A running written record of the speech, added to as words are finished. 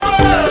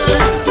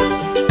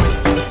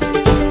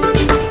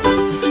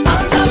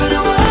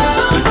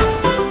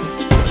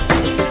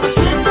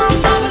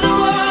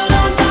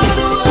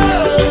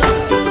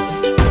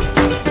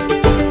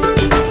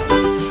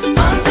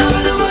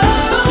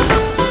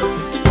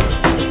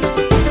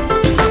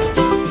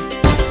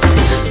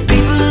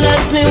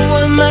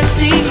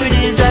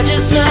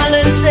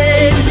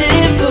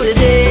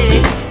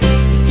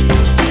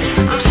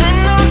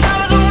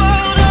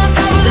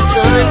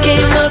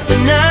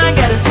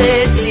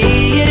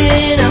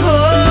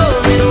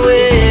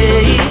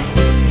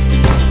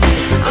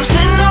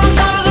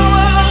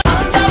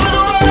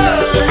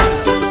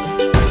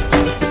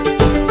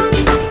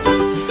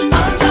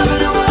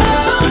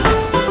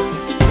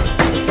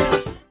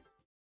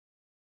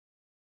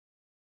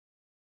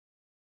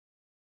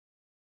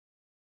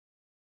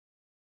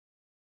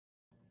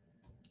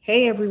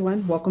Hey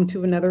everyone, welcome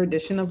to another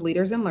edition of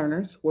Leaders and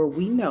Learners, where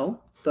we know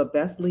the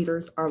best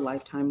leaders are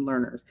lifetime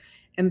learners.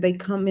 And they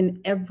come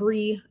in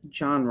every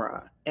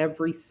genre,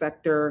 every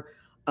sector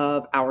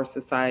of our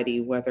society,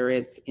 whether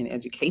it's in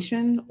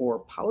education or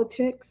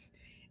politics,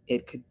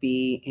 it could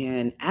be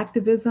in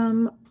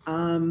activism,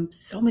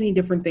 so many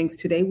different things.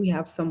 Today we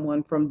have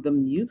someone from the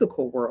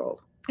musical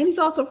world, and he's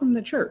also from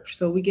the church.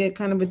 So we get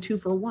kind of a two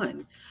for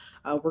one.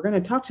 We're going to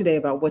talk today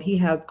about what he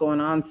has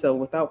going on. So,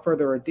 without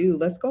further ado,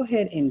 let's go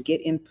ahead and get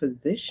in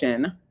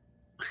position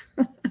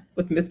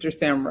with Mr.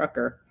 Sam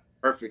Rucker.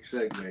 Perfect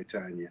segue,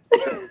 Tanya.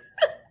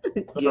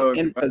 Get Hello, in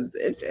everybody.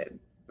 position.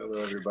 Hello,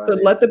 So,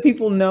 everybody. let the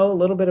people know a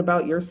little bit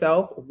about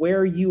yourself,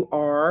 where you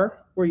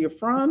are, where you're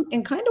from,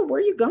 and kind of where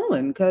you're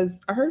going.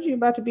 Because I heard you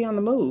about to be on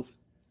the move.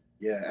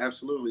 Yeah,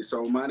 absolutely.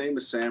 So, my name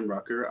is Sam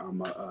Rucker.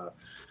 I'm a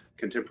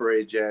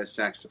contemporary jazz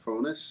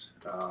saxophonist.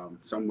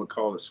 Some would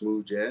call it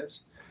smooth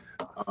jazz.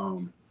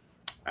 Um,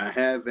 I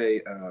have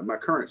my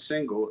current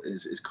single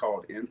is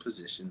called In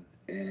Position.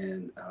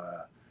 And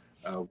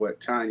what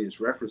Tanya is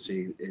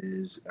referencing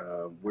is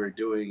we're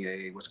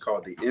doing what's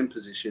called the In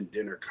Position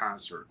Dinner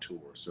Concert Tour.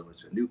 So,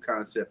 it's a new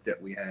concept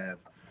that we have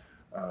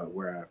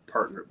where I've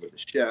partnered with a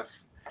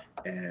chef,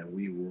 and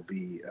we will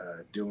be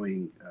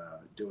doing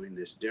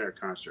this dinner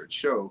concert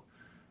show,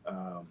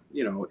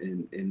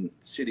 in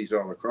cities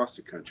all across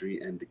the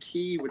country. And the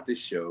key with this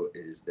show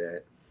is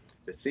that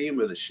the theme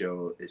of the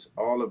show is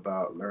all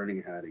about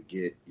learning how to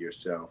get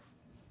yourself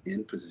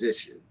in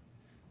position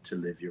to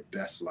live your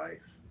best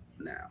life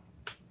now.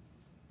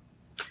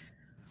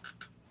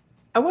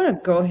 I want to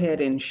go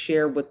ahead and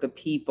share with the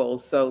people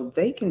so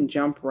they can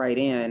jump right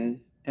in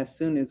as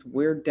soon as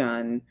we're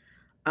done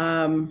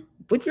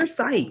with your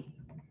site.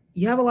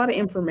 You have a lot of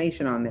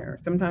information on there.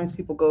 Sometimes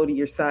people go to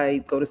your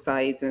site, go to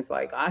sites, and it's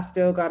like, I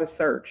still got to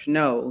search.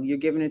 No, you're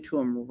giving it to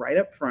them right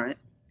up front.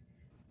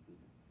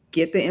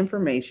 Get the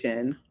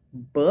information,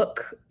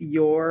 book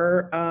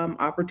your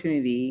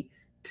opportunity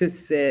to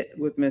sit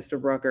with Mr.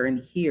 Rucker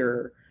and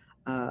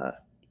uh,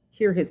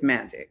 hear his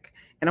magic.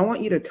 And I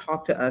want you to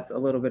talk to us a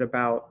little bit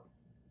about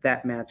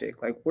that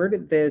magic. Like, where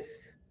did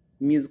this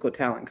musical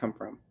talent come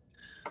from?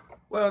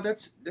 Well,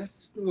 that's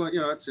well,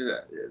 it's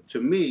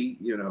to me,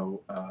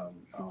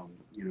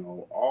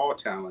 all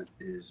talent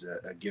is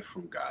a gift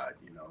from God.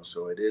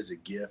 So it is a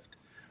gift.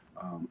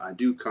 I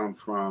do come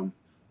from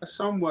a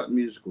somewhat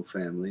musical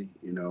family.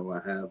 I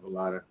have a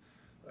lot of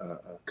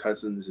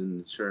cousins in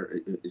the church,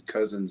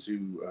 cousins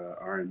who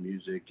are in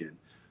music, and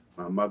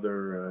my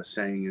mother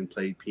sang and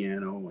played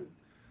piano,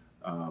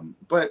 and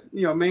but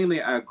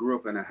mainly I grew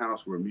up in a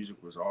house where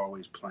music was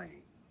always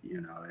playing.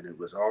 And it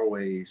was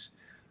always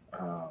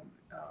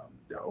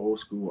the old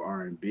school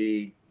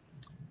R&B.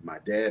 My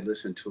dad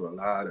listened to a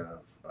lot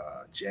of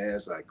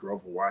jazz like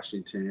Grover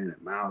Washington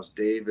and Miles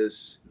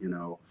Davis.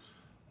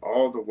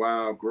 All the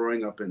while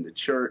growing up in the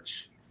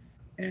church,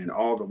 and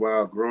all the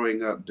while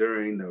growing up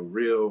during the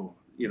real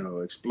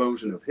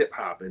explosion of hip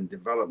hop and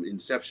development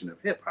inception of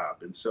hip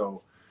hop. And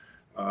so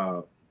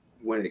uh,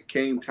 when it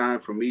came time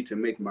for me to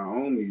make my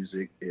own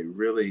music, it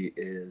really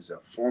is a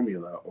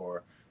formula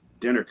or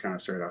dinner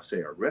concert, I'll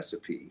say a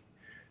recipe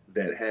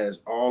that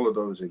has all of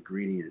those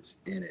ingredients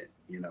in it,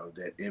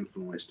 that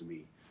influenced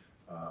me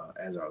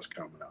as I was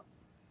coming up,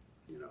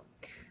 you know.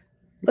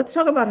 Let's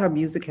talk about how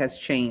music has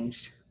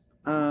changed.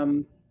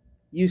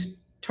 You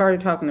started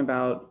talking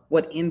about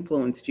what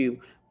influenced you,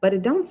 but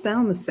it don't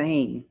sound the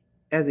same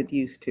as it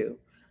used to.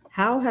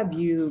 How have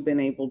you been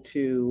able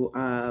to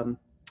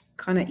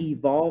kind of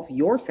evolve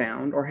your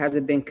sound, or has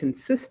it been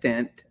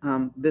consistent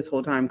this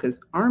whole time? Because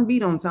R&B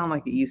don't sound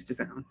like it used to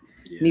sound.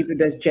 Yeah. Neither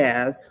does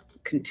jazz,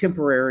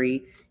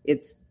 contemporary.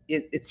 It's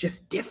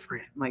just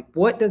different. Like,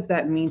 what does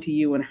that mean to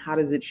you, and how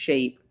does it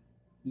shape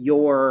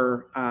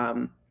your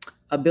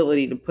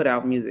ability to put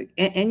out music?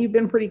 And you've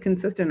been pretty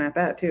consistent at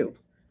that too.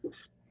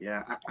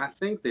 Yeah. I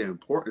think the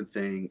important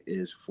thing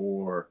is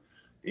for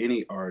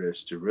any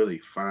artist to really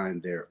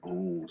find their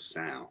own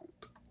sound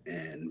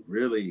and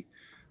really,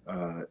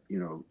 you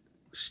know,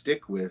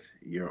 stick with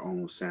your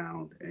own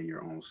sound and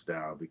your own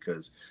style,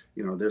 because,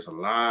 there's a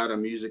lot of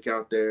music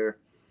out there,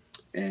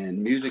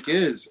 and music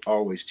is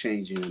always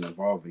changing and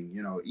evolving.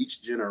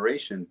 Each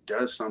generation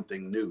does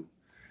something new.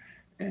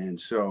 And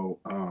so,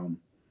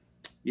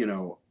 you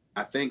know,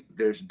 I think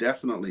there's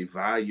definitely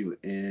value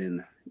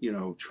in,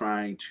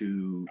 trying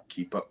to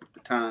keep up with the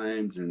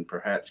times and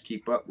perhaps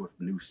keep up with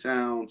new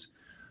sounds.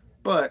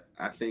 But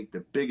I think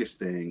the biggest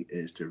thing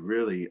is to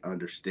really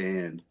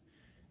understand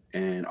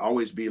and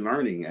always be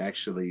learning,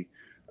 actually,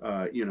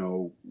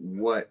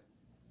 what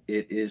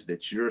it is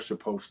that you're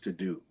supposed to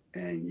do,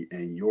 and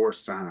your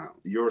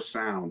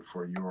sound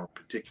for your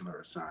particular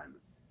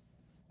assignment.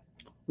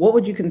 What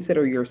would you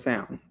consider your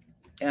sound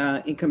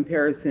in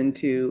comparison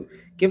to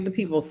give the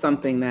people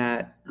something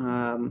that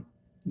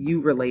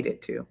you relate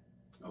it to?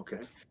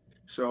 Okay.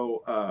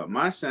 So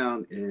my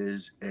sound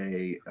is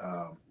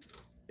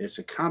it's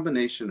a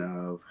combination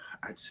of,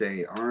 I'd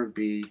say,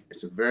 R&B.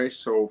 It's a very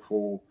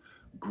soulful,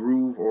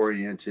 groove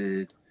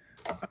oriented.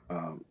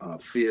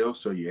 feel.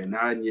 So you're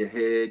nodding your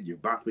head, you're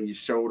bopping your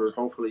shoulders.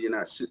 Hopefully, you're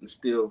not sitting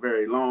still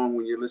very long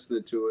when you're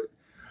listening to it.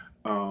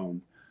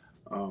 Um,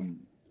 um,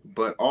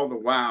 but all the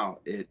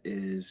while, it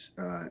is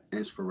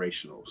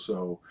inspirational.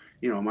 So,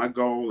 my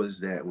goal is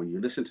that when you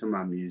listen to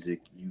my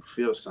music, you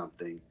feel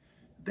something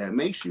that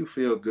makes you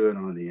feel good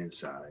on the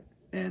inside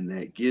and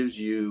that gives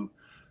you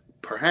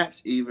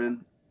perhaps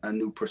even a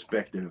new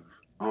perspective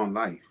on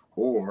life,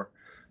 or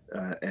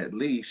at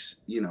least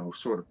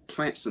sort of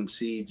plant some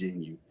seeds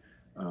in you,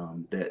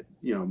 that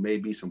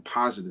maybe some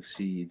positive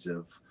seeds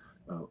of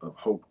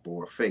hope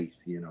or faith.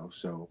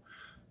 So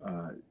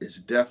it's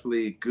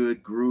definitely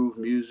good groove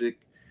music,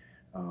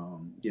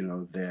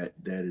 that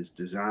is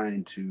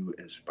designed to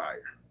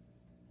inspire.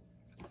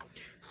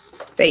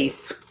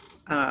 Faith.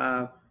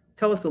 Uh,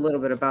 Tell us a little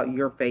bit about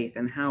your faith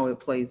and how it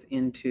plays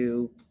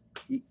into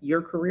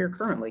your career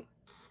currently.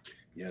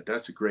 Yeah,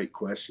 that's a great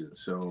question.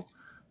 So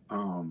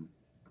um,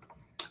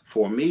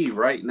 for me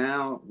right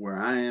now, where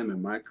I am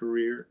in my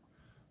career,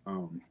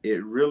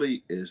 it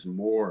really is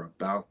more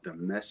about the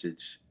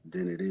message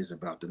than it is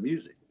about the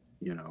music,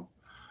 you know.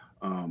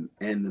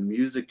 And the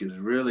music is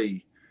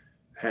really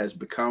has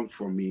become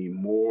for me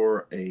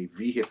more a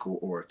vehicle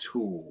or a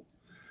tool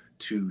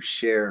to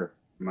share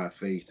my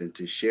faith and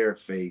to share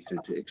faith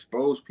and to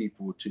expose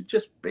people to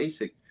just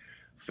basic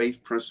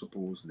faith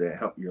principles that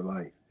help your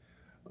life,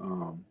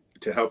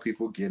 to help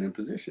people get in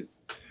position.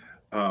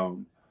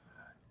 Um,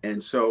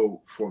 and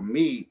so for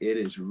me, it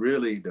is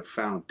really the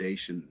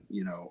foundation,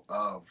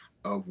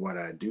 of what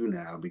I do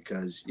now,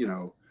 because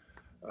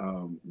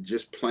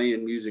just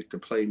playing music to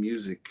play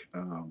music,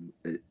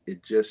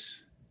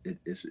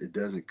 it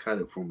doesn't cut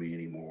it for me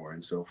anymore.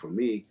 And so for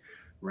me,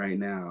 right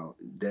now,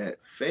 that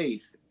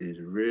faith is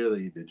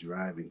really the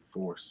driving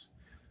force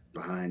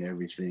behind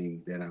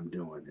everything that I'm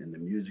doing, and the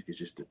music is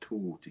just a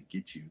tool to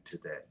get you to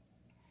that.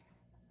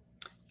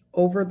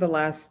 Over the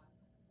last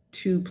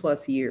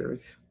 2+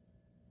 years,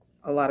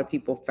 a lot of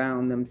people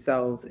found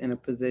themselves in a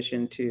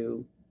position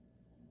to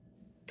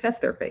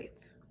test their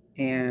faith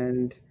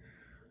and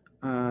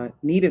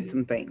needed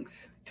some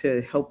things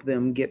to help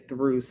them get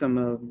through some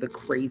of the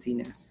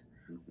craziness.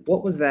 Mhm.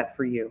 What was that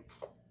for you?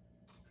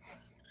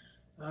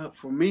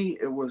 For me,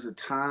 it was a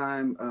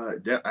time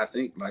that I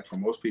think, like for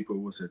most people,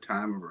 it was a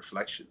time of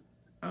reflection.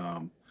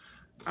 Um,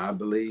 I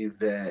believe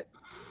that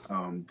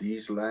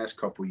these last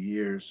couple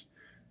years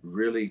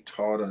really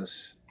taught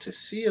us to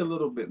see a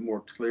little bit more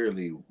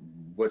clearly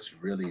what's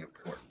really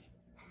important.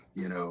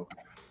 You know,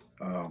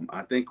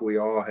 I think we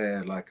all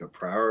had like a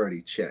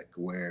priority check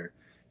where,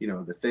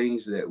 the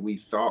things that we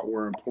thought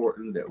were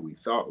important, that we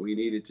thought we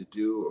needed to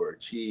do or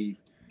achieve,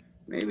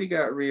 maybe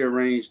got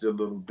rearranged a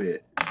little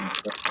bit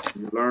because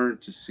we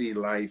learned to see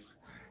life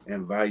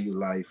and value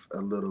life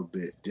a little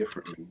bit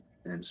differently.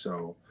 And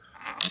so,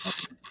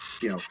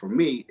 um, for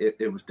me,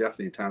 it was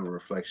definitely a time of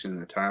reflection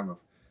and a time of,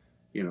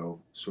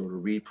 sort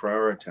of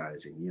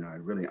reprioritizing,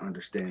 and really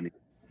understanding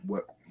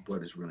what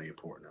what is really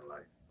important in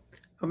life.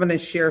 I'm going to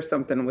share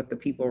something with the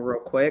people real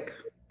quick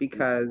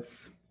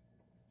because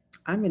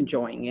I'm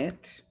enjoying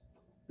it.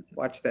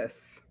 Watch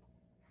this.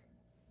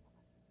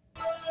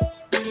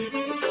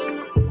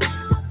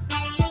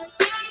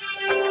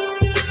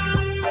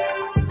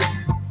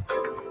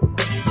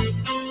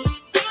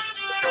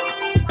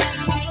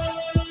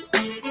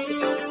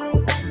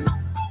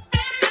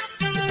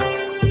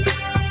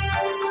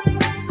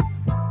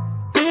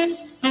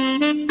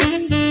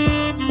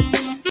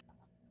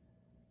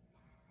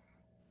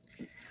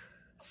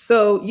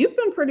 So you've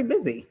been pretty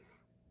busy.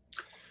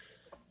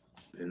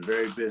 Been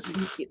very busy.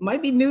 It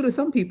might be new to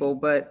some people,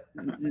 but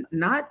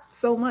not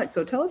so much.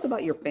 So tell us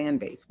about your fan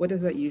base. What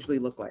does that usually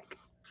look like?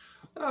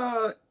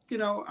 I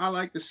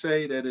like to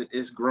say that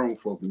it's grown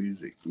folk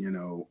music.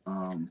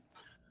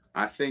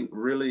 I think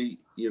really,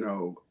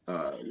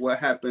 what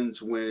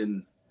happens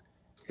when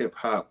hip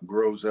hop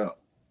grows up,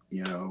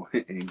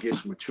 and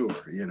gets mature.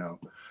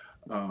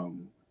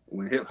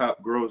 When hip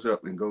hop grows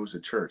up and goes to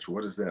church,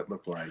 what does that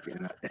look like?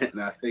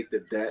 And I think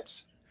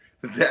that's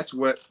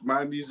what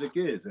my music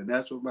is, and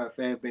that's what my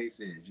fan base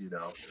is.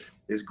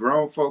 It's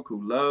grown folk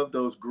who love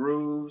those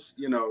grooves.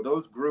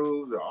 Those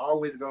grooves are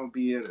always going to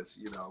be in us.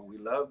 We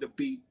love the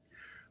beat,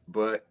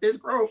 but it's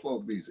grown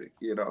folk music.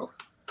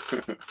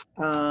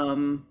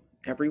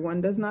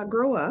 Everyone does not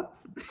grow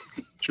up.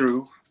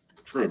 True,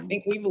 I true.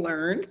 think we've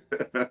learned.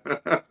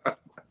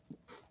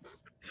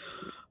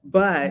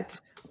 But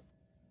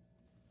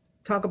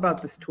talk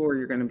about this tour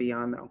you're going to be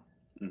on, though,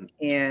 Mhm.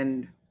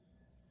 and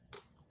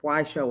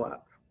why show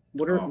up? Oh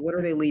What are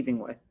man, they leaving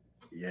with?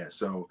 yeah.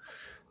 So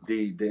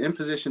the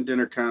Imposition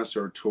Dinner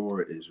Concert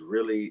Tour is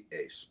really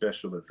a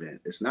special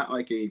event. It's not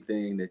like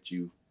anything that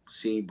you've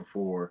seen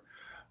before,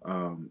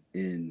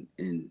 in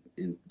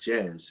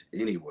jazz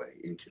anyway,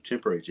 in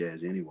contemporary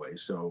jazz anyway.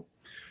 So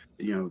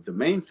the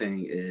main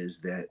thing is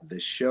that the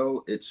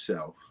show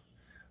itself,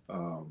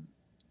 um,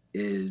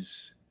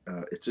 is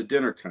it's a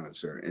dinner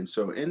concert, and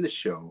so in the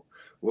show,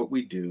 what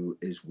we do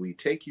is we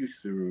take you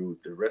through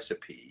the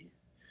recipe,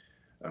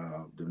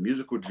 the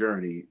musical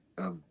journey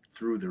of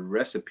through the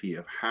recipe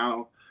of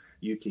how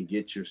you can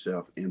get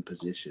yourself in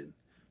position,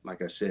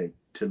 like I said,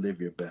 to live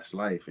your best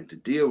life and to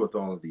deal with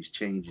all of these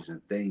changes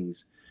and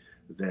things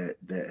that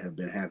have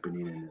been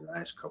happening in the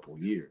last couple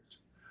of years.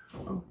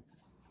 Um,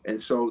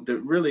 and so the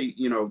really,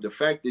 the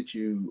fact that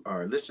you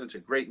are listening to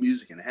great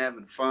music and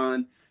having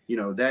fun,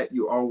 that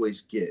you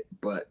always get,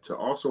 but to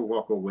also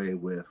walk away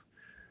with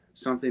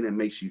something that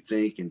makes you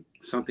think and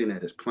something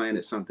that has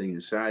planted something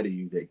inside of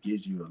you that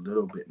gives you a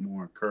little bit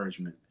more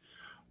encouragement,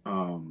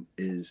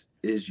 is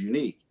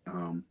unique.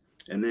 And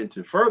then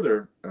to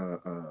further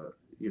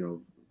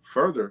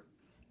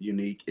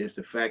unique is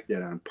the fact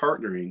that I'm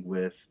partnering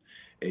with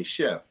a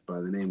chef by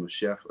the name of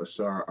Chef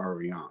Asar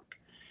Ariank.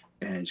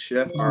 And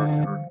Chef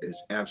Ariank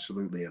is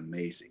absolutely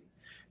amazing.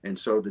 And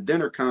so the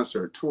dinner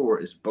concert tour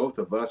is both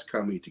of us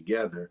coming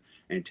together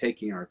and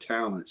taking our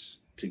talents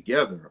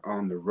together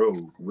on the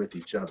road with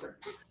each other.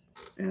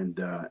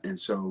 And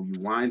so you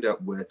wind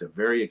up with a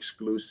very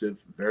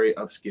exclusive, very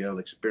upscale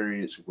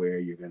experience where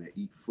you're going to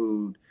eat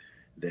food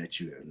that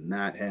you have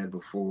not had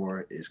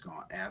before. It's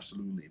going to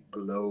absolutely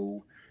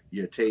blow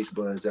your taste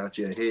buds out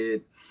your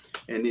head,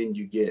 and then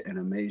you get an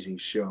amazing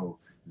show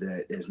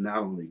that is not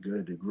only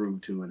good to groove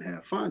to and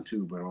have fun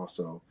to, but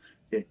also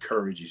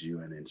encourages you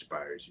and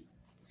inspires you.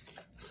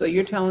 So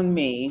you're telling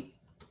me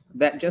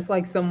that just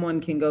like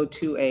someone can go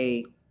to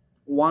a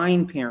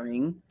wine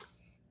pairing,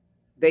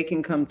 they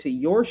can come to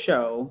your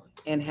show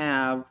and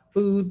have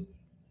food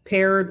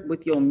paired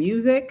with your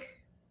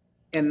music,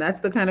 and that's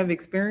the kind of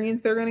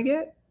experience they're going to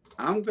get?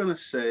 I'm gonna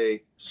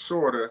say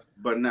sorta,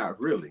 but not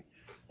really,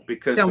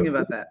 because Tell me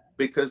about that.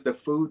 the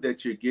food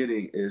that you're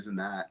getting is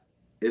not.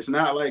 It's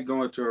not like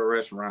going to a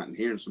restaurant and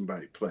hearing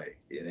somebody play.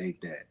 It ain't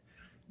that.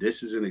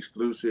 This is an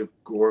exclusive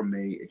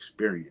gourmet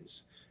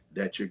experience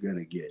that you're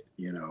gonna get,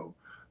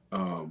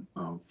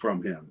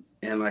 from him.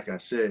 And like I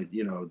said,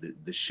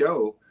 the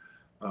show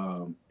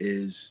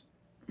is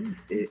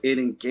it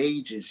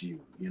engages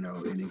you, it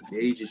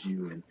engages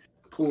you and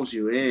pulls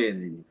you in,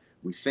 and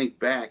we think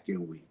back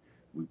and we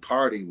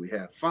party, we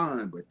have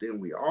fun, but then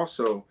we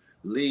also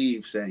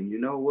leave saying, you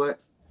know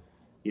what,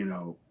 you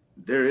know,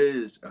 there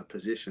is a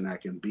position I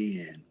can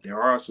be in.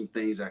 There are some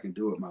things I can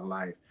do with my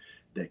life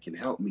that can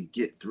help me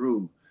get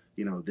through,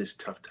 this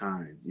tough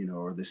time,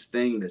 or this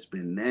thing that's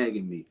been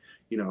nagging me,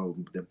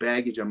 the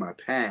baggage of my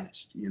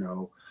past,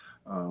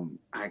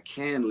 I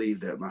can leave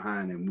that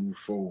behind and move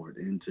forward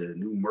into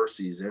new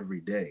mercies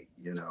every day.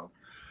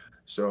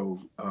 So,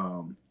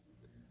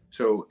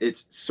 so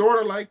it's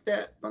sort of like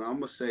that, but I'm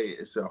gonna say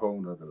it's a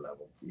whole nother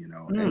level. And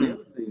the Mm.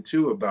 other thing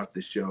too about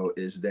the show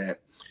is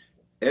that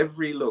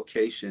every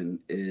location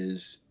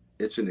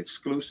it's an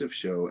exclusive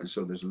show, and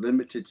so there's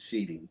limited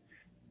seating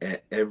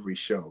at every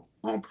show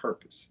on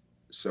purpose.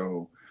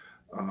 So,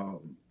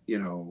 you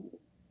know,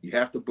 you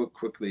have to book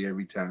quickly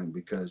every time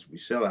because we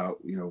sell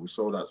out. We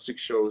sold out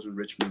 6 shows in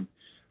Richmond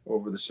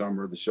over the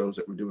summer. The shows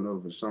that we're doing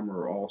over the summer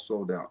are all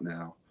sold out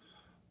now,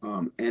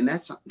 and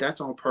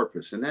that's on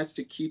purpose, and that's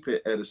to keep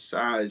it at a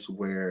size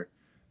where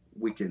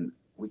we can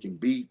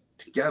be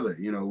together.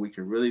 We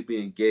can really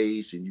be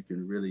engaged, and you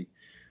can really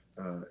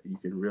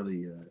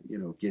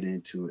get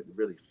into it and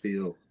really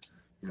feel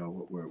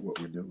what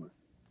we're doing.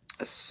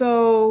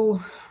 So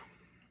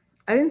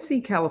I didn't see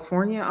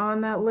California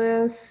on that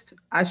list.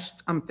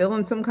 I'm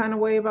feeling some kind of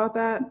way about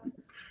that.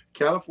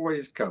 California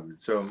is coming.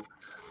 So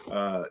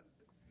uh,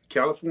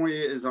 California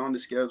is on the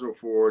schedule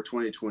for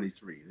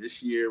 2023.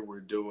 This year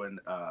we're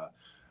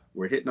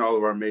hitting all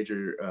of our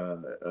major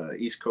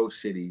East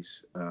Coast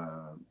cities.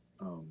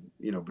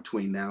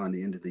 Between now and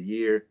the end of the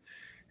year,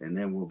 and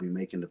then we'll be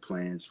making the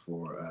plans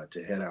for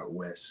to head out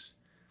west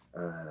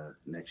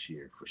next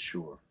year for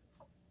sure.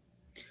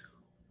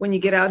 When you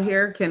get out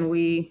here, can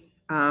we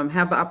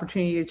have the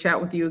opportunity to chat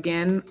with you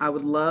again? I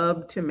would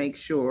love to make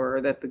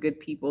sure that the good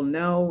people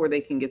know where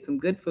they can get some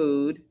good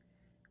food,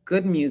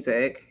 good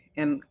music,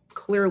 and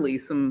clearly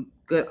some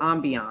good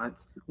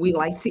ambiance. We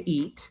like to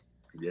eat.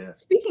 Yeah.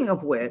 Speaking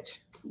of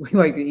which, we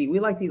like to eat. We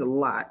like to eat a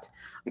lot.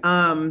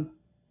 Um,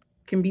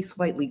 can be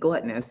slightly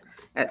gluttonous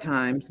at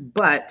times,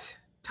 but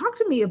talk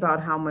to me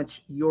about how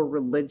much your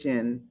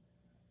religion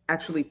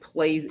actually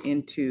plays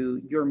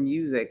into your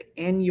music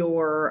and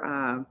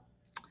your,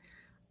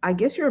 I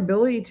guess, your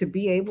ability to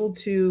be able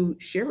to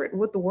share it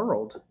with the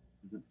world.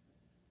 Mhm.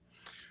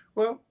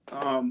 Well,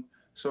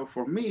 so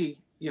for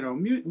me,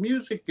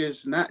 music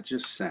is not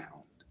just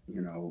sound.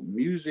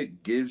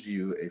 Music gives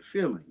you a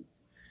feeling.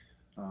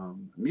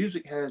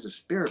 Music has a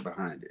spirit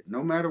behind it,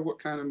 no matter what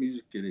kind of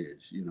music it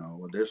is.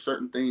 There's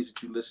certain things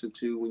that you listen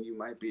to when you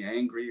might be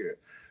angry,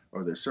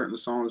 or there's certain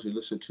songs you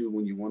listen to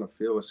when you want to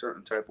feel a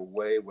certain type of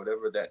way,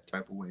 whatever that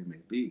type of way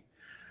may be.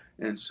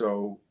 And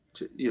so,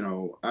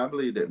 I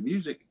believe that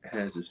music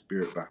has a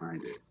spirit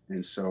behind it.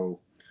 And so,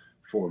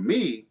 for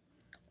me,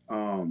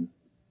 um,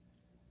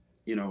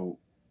 you know,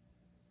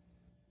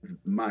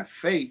 my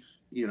faith,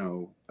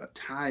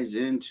 ties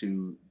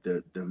into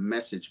the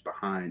message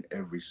behind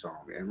every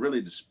song, and really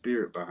the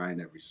spirit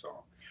behind every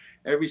song.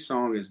 Every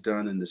song is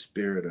done in the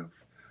spirit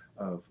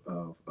of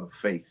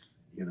faith,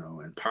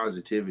 and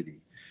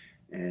positivity.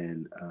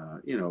 and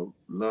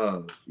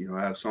love.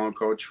 I have a song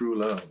called True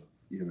Love.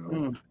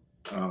 Mm.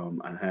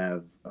 I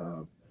have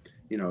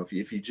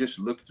if you just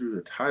look through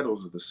the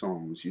titles of the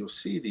songs, you'll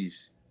see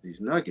these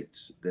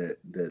nuggets that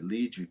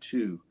lead you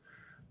to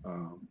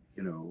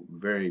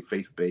very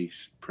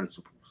faith-based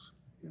principles.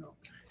 You know,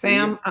 and yeah,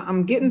 Sam,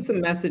 I'm getting some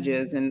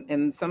messages,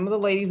 and some of the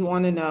ladies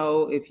want to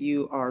know if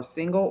you are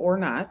single or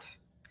not.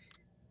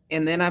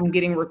 And then I'm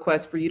getting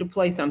requests for you to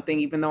play something,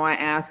 even though I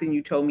asked and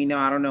you told me no.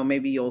 I don't know.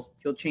 Maybe you'll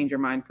change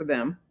your mind for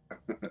them.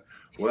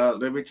 well,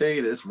 let me tell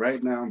you this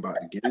right now. I'm about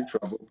to get in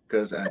trouble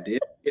because I did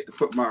get to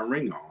put my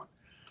ring on.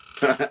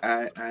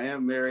 I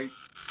am married.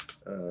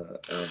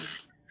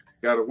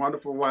 Got a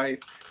wonderful wife.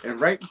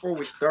 And right before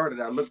we started,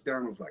 I looked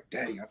down and was like,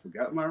 dang, I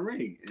forgot my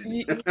ring.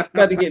 You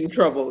about to get in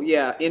trouble.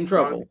 Yeah, in I'm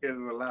trouble.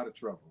 getting in a lot of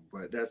trouble,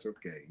 but that's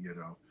okay.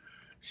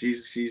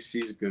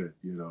 She's good,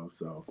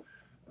 so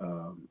I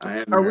am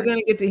Are we married. going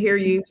to get to hear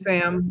you,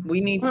 Sam?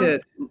 We need Well,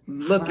 to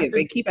look I at.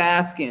 They did. keep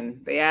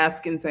asking. They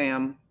asking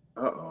Sam.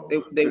 Uh-oh.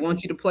 They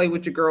want you to play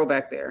with your girl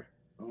back there.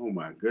 Oh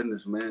my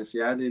goodness, man.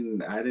 See, I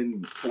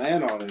didn't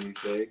plan on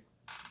anything.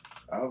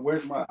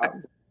 Where's my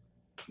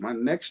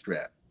neck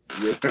strap?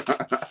 Yeah.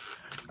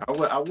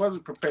 I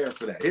wasn't prepared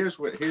for that. Here's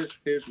what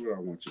I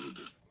want you to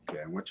do.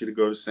 Okay, I want you to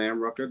go to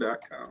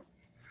samrucker.com,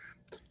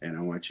 and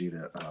I want you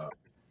to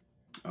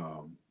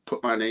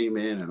put my name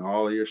in and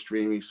all of your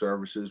streaming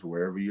services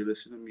wherever you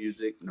listen to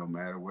music, no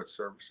matter what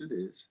service it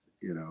is.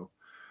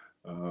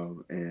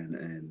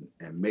 And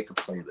make a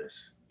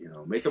playlist.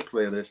 Make a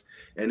playlist,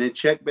 and then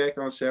check back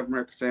on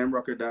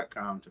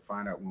samrucker.com to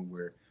find out when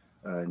we're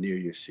near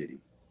your city.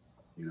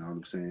 You know what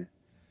I'm saying?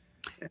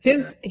 And,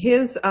 His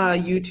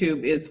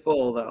YouTube is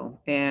full though,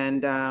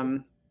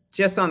 and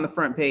just on the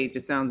front page,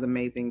 it sounds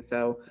amazing.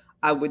 So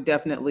I would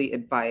definitely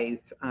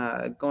advise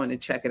going to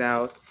check it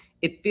out.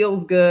 It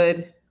feels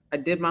good. I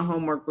did my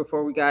homework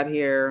before we got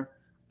here.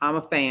 I'm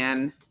a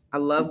fan. I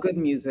love good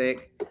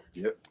music.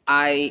 yep.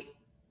 I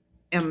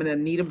am an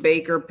Anita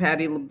Baker,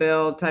 Patti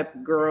LaBelle type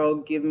of girl.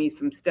 Give me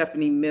some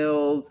Stephanie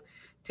Mills.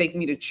 Take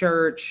me to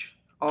church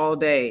all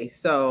day.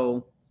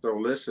 So So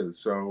listen.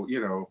 So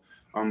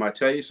I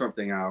tell you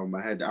something album.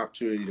 I had the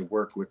opportunity to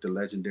work with the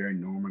legendary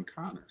Norman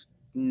Connors.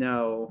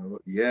 no.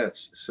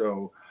 Yes.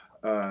 So,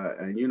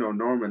 and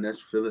Norman,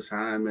 that's Phyllis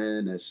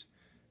Hyman, that's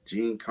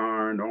Gene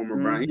Carn,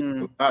 Norman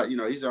Brown.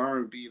 Hmm. He's an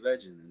R&B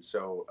legend, and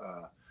so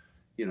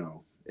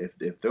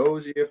if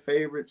those are your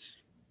favorites,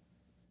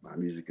 my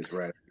music is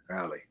right up your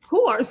alley.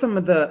 Who are some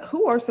of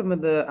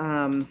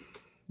the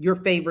your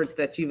favorites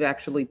that you've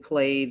actually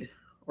played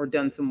or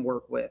done some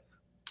work with?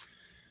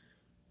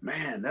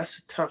 Man, that's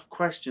a tough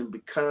question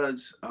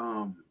because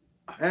I've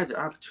had the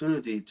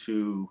opportunity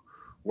to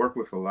work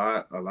with a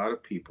lot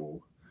of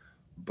people,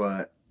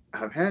 but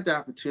I've had the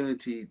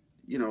opportunity,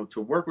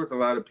 to work with a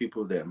lot of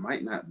people that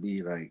might not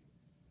be like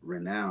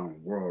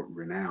renowned, world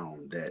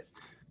renowned, that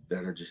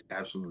are just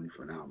absolutely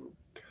phenomenal.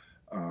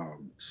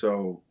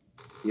 So,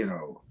 you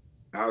know,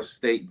 I'll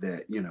state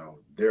that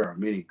there are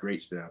many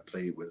greats that I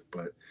played with,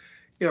 but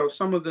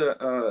some of the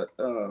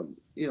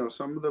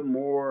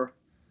more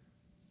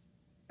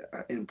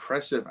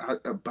impressive.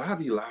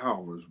 Bobby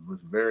Lau was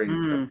very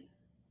impressive Mm.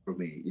 for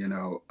me.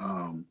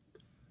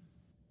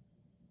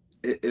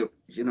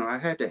 I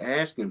had to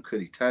ask him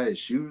could he tie his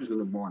shoes in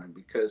the morning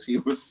because he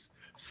was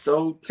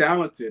so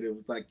talented. It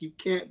was like you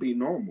can't be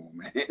normal,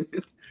 man.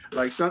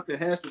 Like something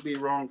has to be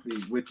wrong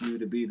with you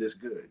to be this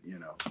good.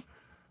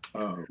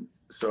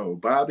 So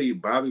Bobby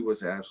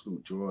was an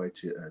absolute joy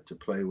to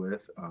play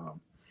with.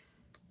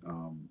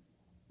 Um,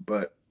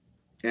 but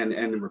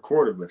and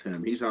recorded with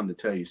him. He's on the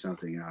Tell You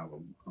Something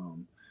album.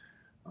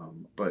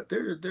 But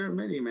there are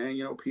many, man.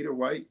 Peter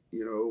White.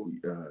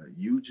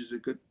 Huge is a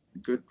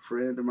good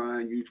friend of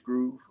mine. Huge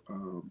Groove.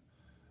 Um,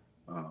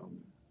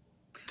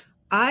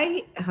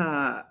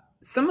 I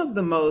Some of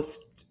the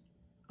most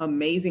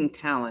amazing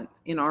talent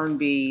in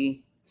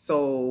R&B,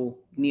 soul,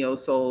 neo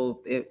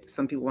soul, if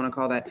some people want to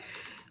call that,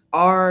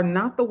 are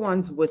not the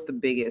ones with the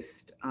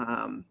biggest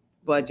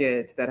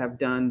budgets that have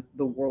done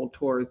the world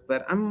tours,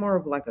 but I'm more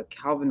of like a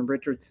Calvin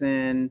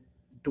Richardson,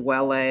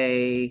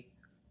 Dwelle,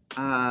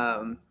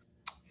 um,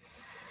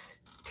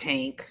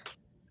 Tank.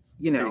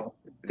 You Tank. know,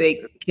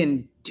 they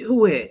can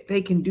do it.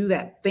 They can do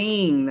that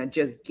thing that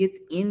just gets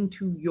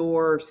into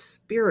your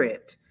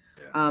spirit,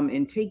 Yeah.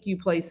 and take you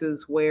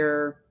places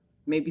where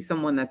maybe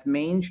someone that's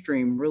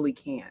mainstream really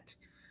can't.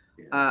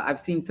 Yeah.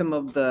 I've seen some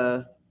of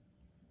the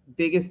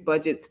biggest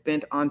budget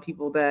spent on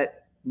people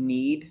that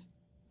need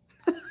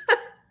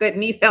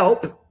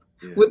help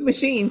Yeah. with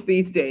machines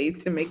these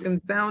days to make them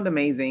sound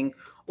amazing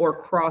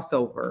or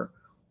crossover.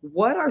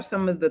 What are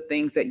some of the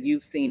things that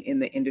you've seen in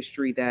the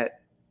industry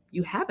that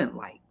you haven't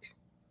liked?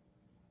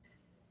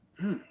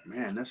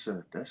 Man, that's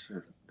a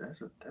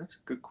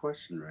good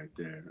question right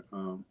there.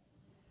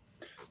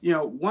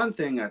 One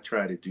thing I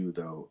try to do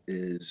though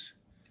is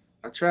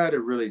I try to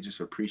really just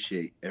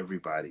appreciate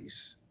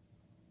everybody's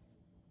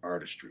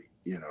artistry.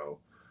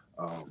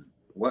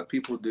 What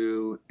people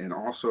do, and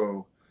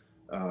also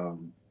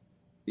um,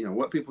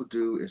 what people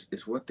do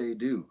is what they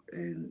do,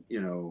 and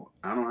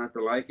I don't have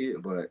to like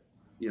it, but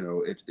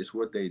it's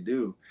what they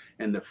do,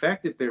 and the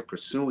fact that they're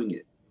pursuing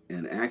it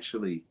and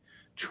actually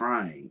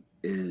trying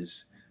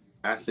is,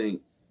 I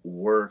think,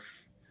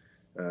 worth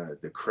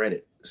the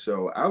credit.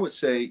 So I would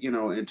say,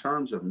 in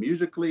terms of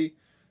musically,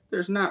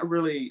 there's not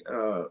really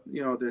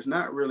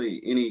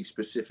any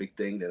specific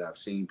thing that I've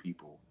seen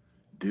people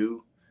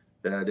do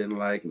that I didn't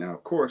like. Now,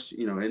 of course,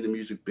 in the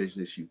music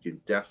business, you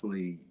can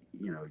definitely,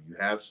 you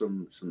have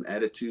some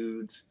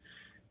attitudes,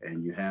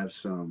 and you have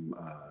some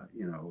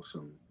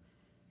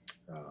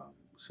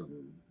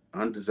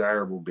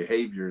undesirable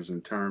behaviors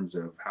in terms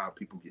of how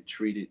people get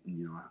treated,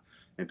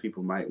 and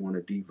people might want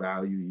to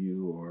devalue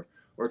you,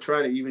 or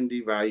try to even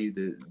devalue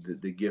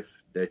the gift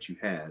that you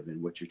have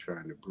and what you're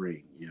trying to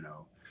bring.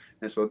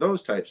 And so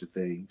those types of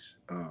things,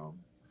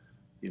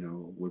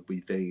 would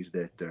be things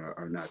that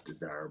are not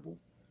desirable.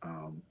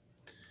 Um,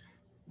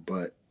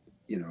 but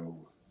you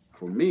know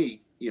for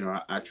me,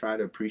 I try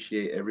to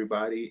appreciate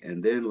everybody,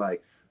 and then,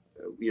 like,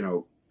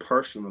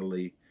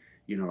 personally,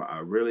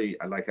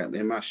 I like,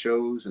 in my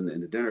shows and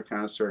in the dinner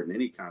concert and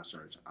any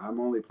concerts, I'm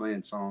only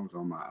playing songs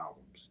on my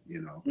albums.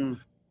 Mm.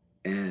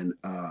 And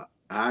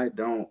I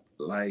don't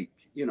like,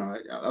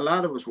 a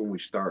lot of us, when we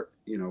start,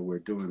 we're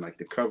doing like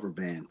the cover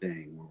band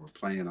thing where we're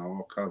playing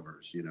all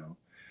covers.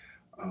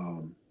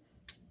 um,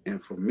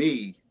 and for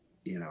me,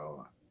 you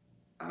know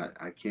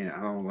I can't,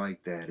 I don't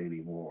like that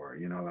anymore.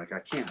 Like, I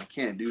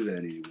can't do that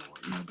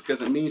anymore,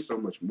 because it means so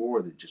much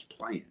more than just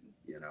playing.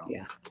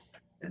 Yeah.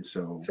 And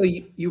so, So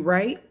you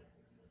write,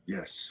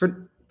 yes,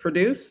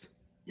 produce,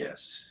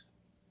 yes,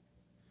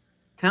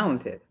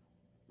 talented.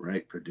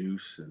 right,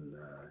 produce, and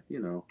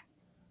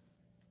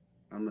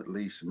I'm at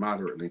least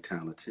moderately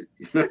talented.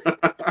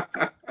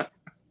 I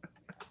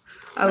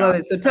Now, love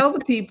it. So tell the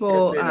I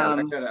people, say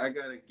that, I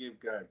gotta give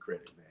God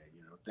credit, man.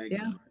 Thank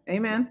yeah, you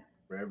amen.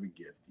 for every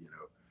gift.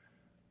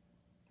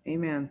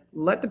 Amen.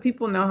 Let the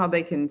people know how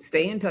they can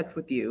stay in touch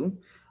with you.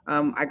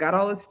 I got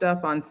all this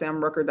stuff on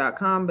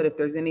samrucker.com, but if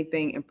there's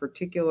anything in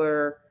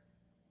particular,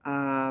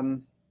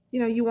 um,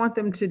 you want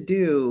them to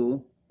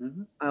do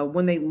Hmm.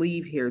 when they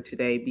leave here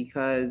today,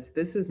 because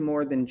this is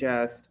more than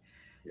just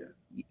Yeah,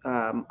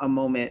 a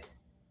moment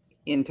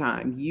in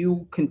time.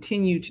 You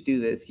continue to do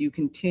this. You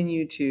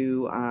continue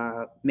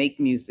to make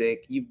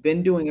music. You've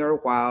been doing it a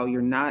while.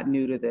 You're not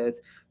new to this.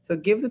 So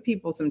give the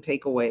people some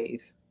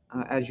takeaways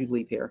as you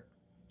leave here.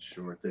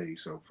 sure thing.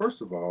 So,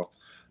 first of all,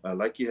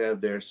 like you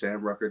have there,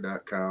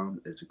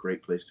 samrucker.com. It's a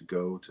great place to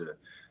go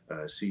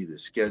to see the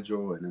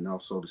schedule, and then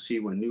also to see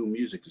when new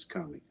music is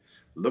coming.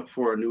 Look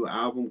for a new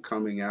album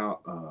coming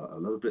out a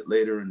little bit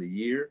later in the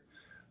year.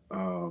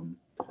 Um,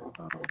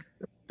 uh,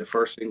 the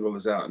first single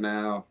is out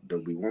now.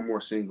 There'll be one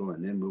more single,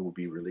 and then we will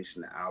be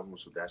releasing the album.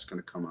 So that's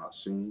going to come out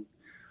soon.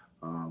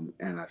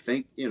 And I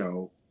think,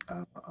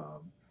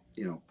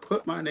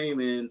 put my name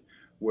in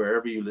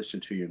wherever you listen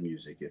to your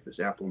music. If it's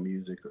Apple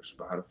Music or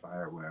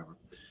Spotify or wherever,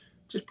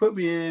 just put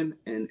me in,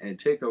 and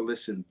take a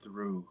listen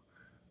through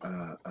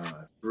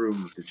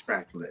the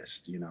track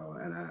list.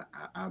 And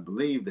I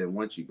believe that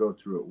once you go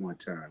through it one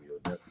time, you'll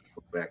definitely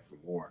go back for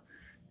more,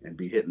 and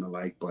be hitting the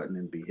like button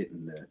and be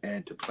hitting the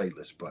add to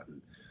playlist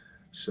button.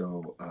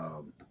 So,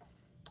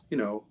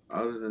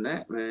 other than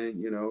that,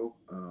 man,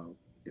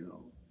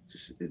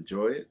 just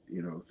enjoy it.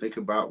 Think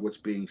about what's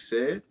being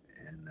said,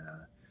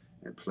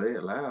 and play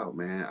it loud,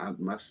 man.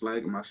 My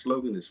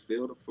slogan is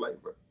 "Feel the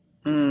flavor."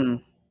 Just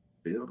Mm.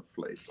 feel the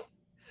flavor.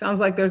 Sounds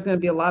like there's going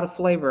to be a lot of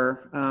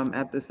flavor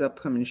at this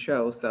upcoming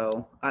show.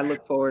 So I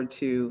look forward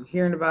to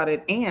hearing about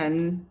it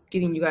and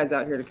getting you guys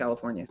out here to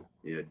California.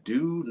 Yeah,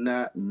 do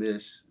not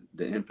miss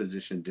the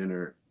Imposition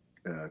Dinner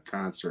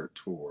concert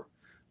tour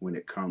when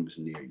it comes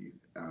near you.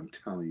 I'm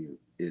telling you,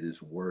 it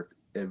is worth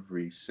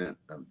every cent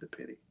of the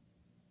penny.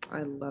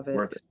 I love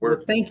Worth it. it. Well,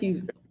 Worth it. thank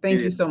you. Get Thank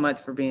you it. so much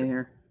for being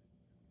here.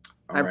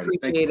 All I righty.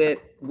 Thank you. appreciate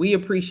it. We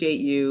appreciate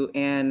you.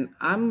 And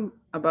I'm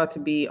about to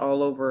be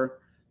all over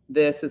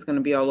this. It's going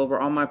to be all over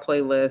on my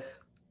playlist.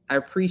 I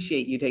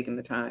appreciate you taking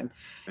the time.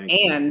 Thank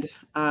you.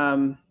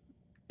 And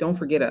don't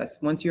forget us.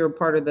 Once you're a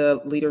part of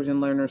the Leaders and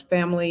Learners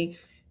family,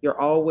 you're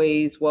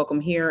always welcome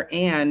here.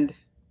 And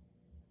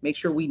make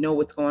sure we know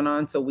what's going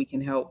on so we can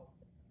help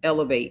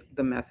elevate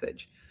the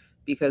message,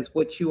 because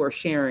what you are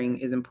sharing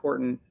is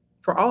important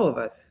for all of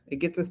us. It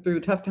gets us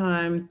through tough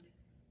times.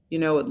 It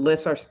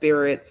lifts our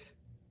spirits.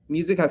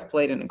 Music has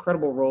played an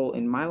incredible role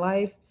in my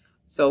life.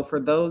 So for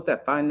those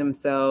that find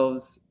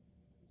themselves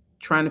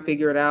trying to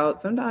figure it out,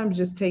 sometimes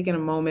just taking a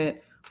moment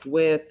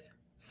with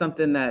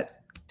something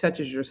that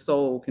touches your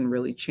soul can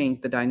really change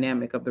the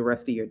dynamic of the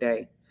rest of your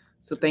day.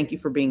 So thank you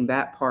for being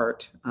that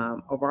part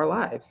of our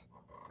lives.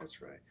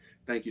 That's right.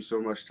 Thank you so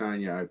much,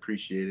 Tanya. I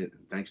appreciate it.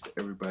 And thanks to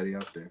everybody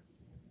out there.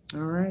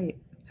 All right.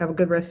 Have a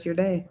good rest of your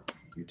day.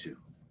 You too.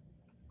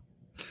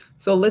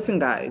 So listen,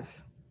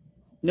 guys,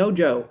 no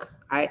joke.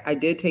 I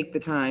did take the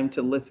time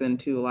to listen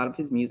to a lot of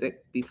his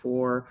music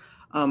before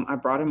I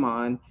brought him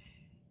on.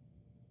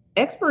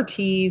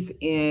 Expertise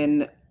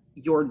in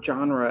your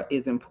genre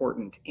is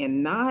important,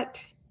 and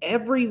not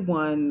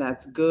everyone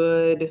that's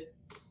good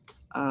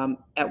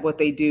at what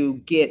they do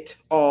get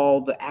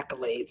all the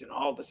accolades and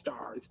all the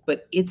stars,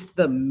 but it's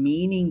the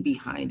meaning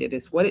behind it.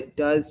 It's what it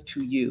does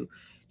to you.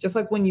 Just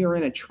like when you're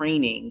in a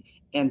training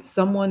and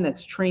someone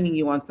that's training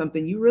you on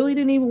something you really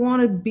didn't even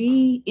want to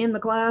be in the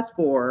class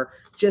for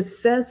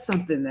just says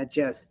something that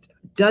just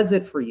does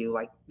it for you.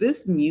 Like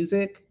this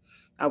music,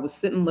 I was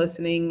sitting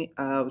listening,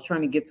 I was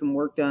trying to get some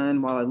work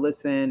done while I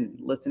listen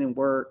and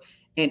work.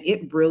 And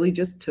it really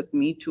just took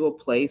me to a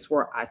place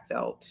where I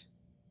felt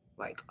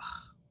like,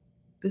 "Oh,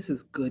 this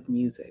is good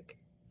music."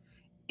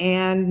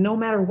 And no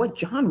matter what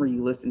genre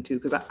you listen to,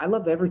 because I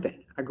love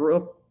everything. I grew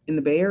up in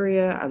the Bay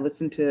Area. I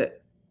listened to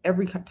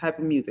every type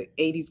of music,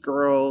 80s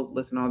girl,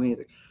 listen to all the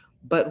music.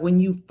 But when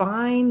you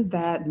find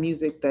that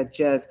music that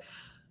just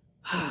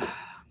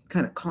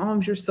kind of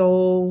calms your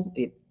soul,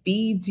 it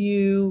feeds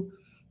you,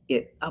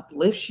 it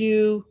uplifts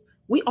you,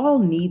 we all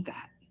need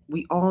that.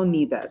 We all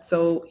need that.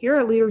 So here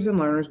at Leaders and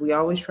Learners, we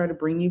always try to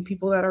bring you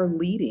people that are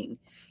leading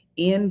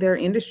in their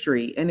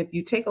industry. And if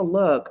you take a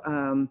look,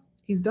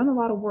 he's done a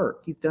lot of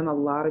work. He's done a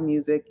lot of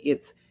music.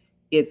 It's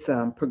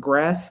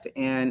progressed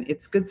and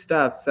it's good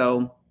stuff.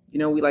 So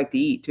we like to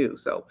eat too.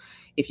 So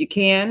if you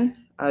can,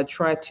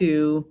 try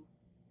to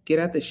get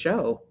at the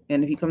show.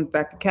 And if he comes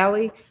back to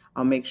Cali,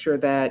 I'll make sure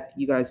that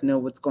you guys know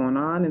what's going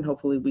on and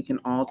hopefully we can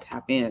all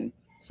tap in.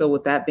 So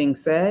with that being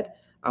said,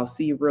 I'll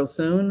see you real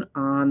soon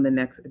on the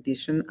next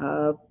edition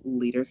of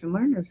Leaders and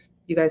Learners.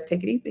 You guys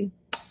take it easy.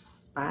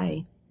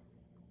 Bye.